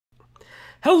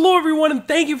Hello everyone, and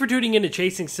thank you for tuning in to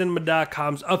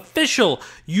ChasingCinema.com's official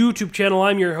YouTube channel.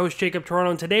 I'm your host, Jacob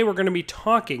Toronto, and today we're going to be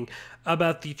talking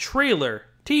about the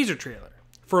teaser trailer,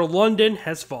 for London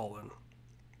Has Fallen.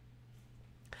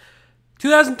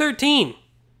 2013,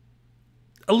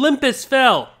 Olympus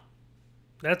fell.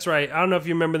 That's right, I don't know if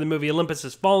you remember the movie Olympus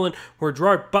Has Fallen, where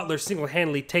Gerard Butler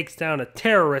single-handedly takes down a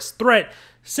terrorist threat,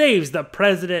 saves the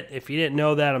president. If you didn't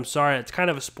know that, I'm sorry, it's kind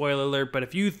of a spoiler alert, but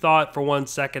if you thought for 1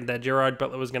 second that Gerard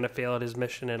Butler was going to fail at his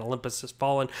mission and Olympus Has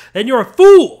Fallen, then you're a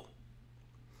fool!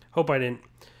 Hope I didn't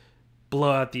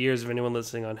blow out the ears of anyone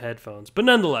listening on headphones, but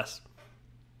nonetheless.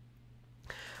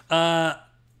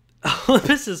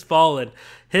 Olympus Has Fallen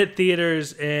hit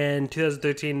theaters in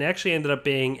 2013 and actually ended up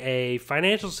being a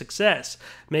financial success,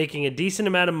 making a decent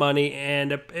amount of money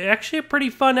and actually a pretty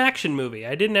fun action movie.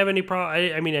 I didn't have any I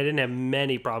didn't have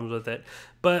many problems with it,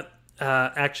 but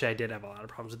actually I did have a lot of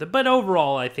problems with it. But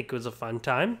overall, I think it was a fun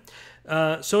time.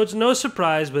 So it's no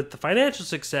surprise with the financial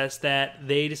success that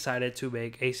they decided to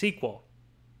make a sequel.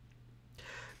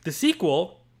 The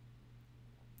sequel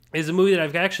is a movie that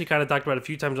I've actually kind of talked about a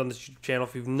few times on this YouTube channel.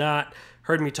 If you've not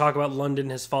heard me talk about London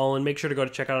Has Fallen, make sure to go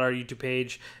to check out our YouTube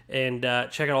page and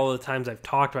check out all the times I've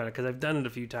talked about it, because I've done it a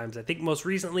few times. I think most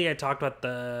recently I talked about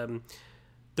the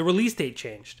release date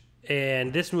changed.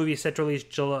 And this movie is set to release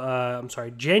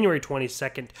January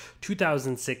 22nd,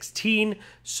 2016.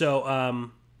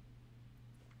 So,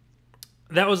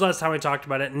 that was last time I talked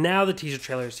about it. Now the teaser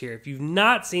trailer is here. If you've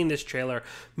not seen this trailer,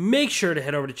 make sure to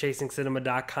head over to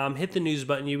ChasingCinema.com, hit the news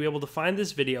button. You'll be able to find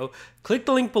this video. Click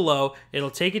the link below.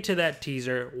 It'll take you to that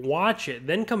teaser. Watch it.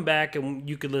 Then come back and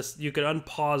you could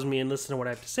unpause me and listen to what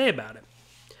I have to say about it.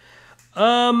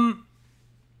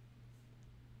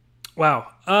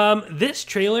 Wow. This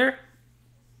trailer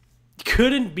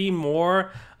couldn't be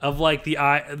more of like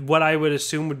what I would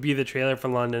assume would be the trailer for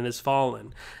London Has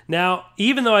Fallen. Now,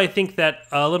 even though I think that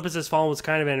Olympus Has Fallen was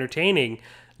kind of entertaining,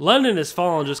 London Has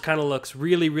Fallen just kind of looks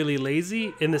really, really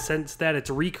lazy in the sense that it's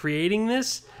recreating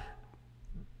this.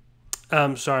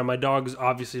 Sorry, my dogs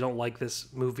obviously don't like this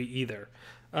movie either.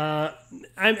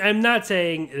 I'm not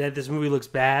saying that this movie looks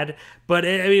bad, but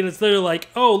it's literally like,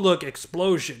 oh, look,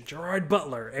 explosion, Gerard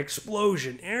Butler,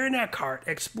 explosion, Aaron Eckhart,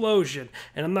 explosion.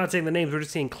 And I'm not saying the names, we're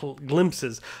just seeing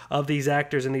glimpses of these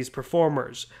actors and these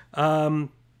performers.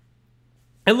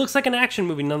 It looks like an action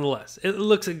movie nonetheless. It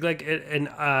looks like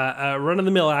a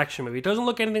run-of-the-mill action movie. It doesn't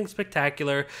look anything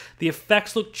spectacular. The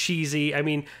effects look cheesy. I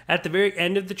mean, at the very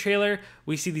end of the trailer,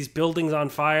 we see these buildings on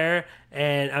fire,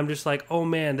 and I'm just like, oh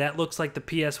man, that looks like the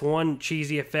PS1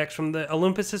 cheesy effects from the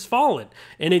Olympus Has Fallen.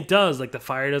 And it does. Like, the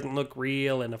fire doesn't look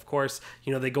real, and of course,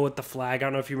 they go with the flag. I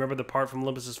don't know if you remember the part from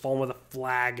Olympus Has Fallen where the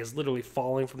flag is literally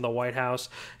falling from the White House,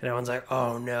 and everyone's like,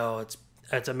 oh no,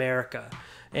 it's America.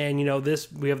 And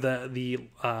we have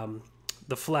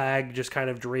the flag just kind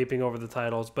of draping over the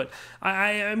titles. But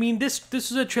I mean, this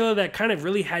is a trailer that kind of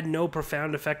really had no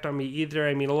profound effect on me either.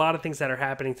 I mean, a lot of things that are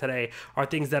happening today are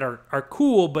things that are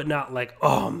cool, but not like,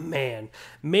 oh man.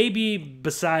 Maybe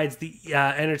besides the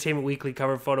Entertainment Weekly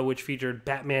cover photo, which featured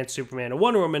Batman, Superman, and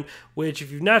Wonder Woman, which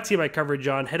if you've not seen my coverage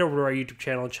on, head over to our YouTube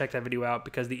channel and check that video out,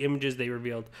 because the images they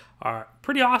revealed are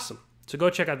pretty awesome. So go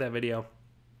check out that video.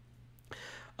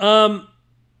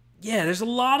 Yeah, there's a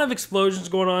lot of explosions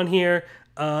going on here.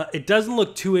 It doesn't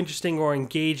look too interesting or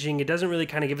engaging. It doesn't really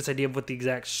kind of give us an idea of what the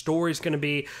exact story is going to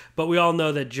be. But we all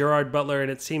know that Gerard Butler, and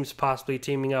it seems possibly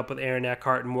teaming up with Aaron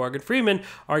Eckhart and Morgan Freeman,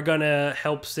 are going to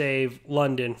help save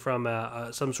London from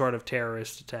some sort of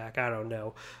terrorist attack. I don't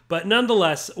know. But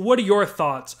nonetheless, what are your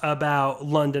thoughts about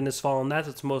London Has Fallen? That's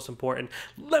what's most important.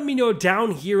 Let me know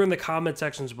down here in the comment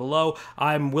sections below.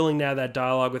 I'm willing to have that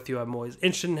dialogue with you. I'm always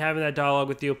interested in having that dialogue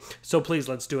with you. So please,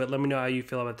 let's do it. Let me know how you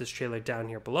feel about this trailer down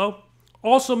here below.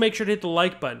 Also, make sure to hit the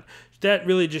like button. That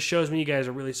really just shows me you guys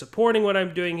are really supporting what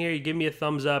I'm doing here. You give me a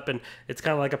thumbs up, and it's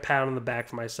kind of like a pat on the back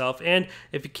for myself. And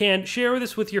if you can, share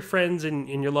this with your friends and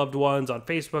your loved ones on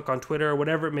Facebook, on Twitter, or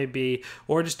whatever it may be,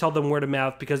 or just tell them word of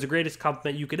mouth, because the greatest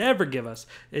compliment you could ever give us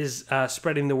is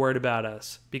spreading the word about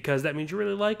us, because that means you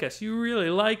really like us. You really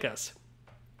like us.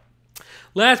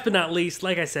 Last but not least,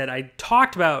 like I said, I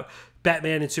talked about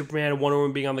Batman and Superman and Wonder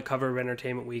Woman being on the cover of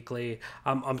Entertainment Weekly.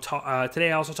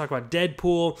 Today I also talked about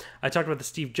Deadpool. I talked about the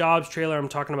Steve Jobs trailer. I'm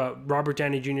talking about Robert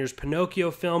Downey Jr.'s Pinocchio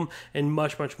film and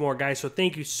much, much more, guys. So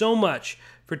thank you so much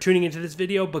for tuning into this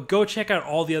video, but go check out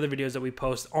all the other videos that we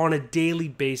post on a daily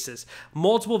basis.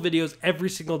 Multiple videos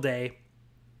every single day.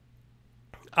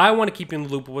 I want to keep you in the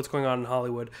loop of what's going on in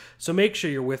Hollywood, so make sure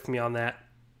you're with me on that.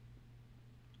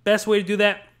 Best way to do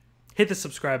that, hit hit the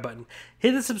subscribe button.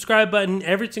 Hit the subscribe button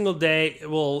every single day.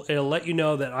 It'll let you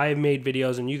know that I have made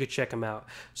videos and you can check them out.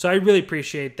 So I really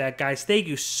appreciate that, guys. Thank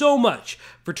you so much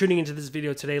for tuning into this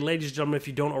video today. Ladies and gentlemen, if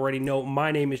you don't already know,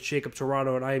 my name is Jacob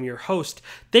Toronto and I am your host.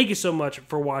 Thank you so much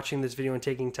for watching this video and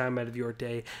taking time out of your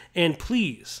day. And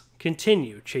please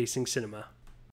continue chasing cinema.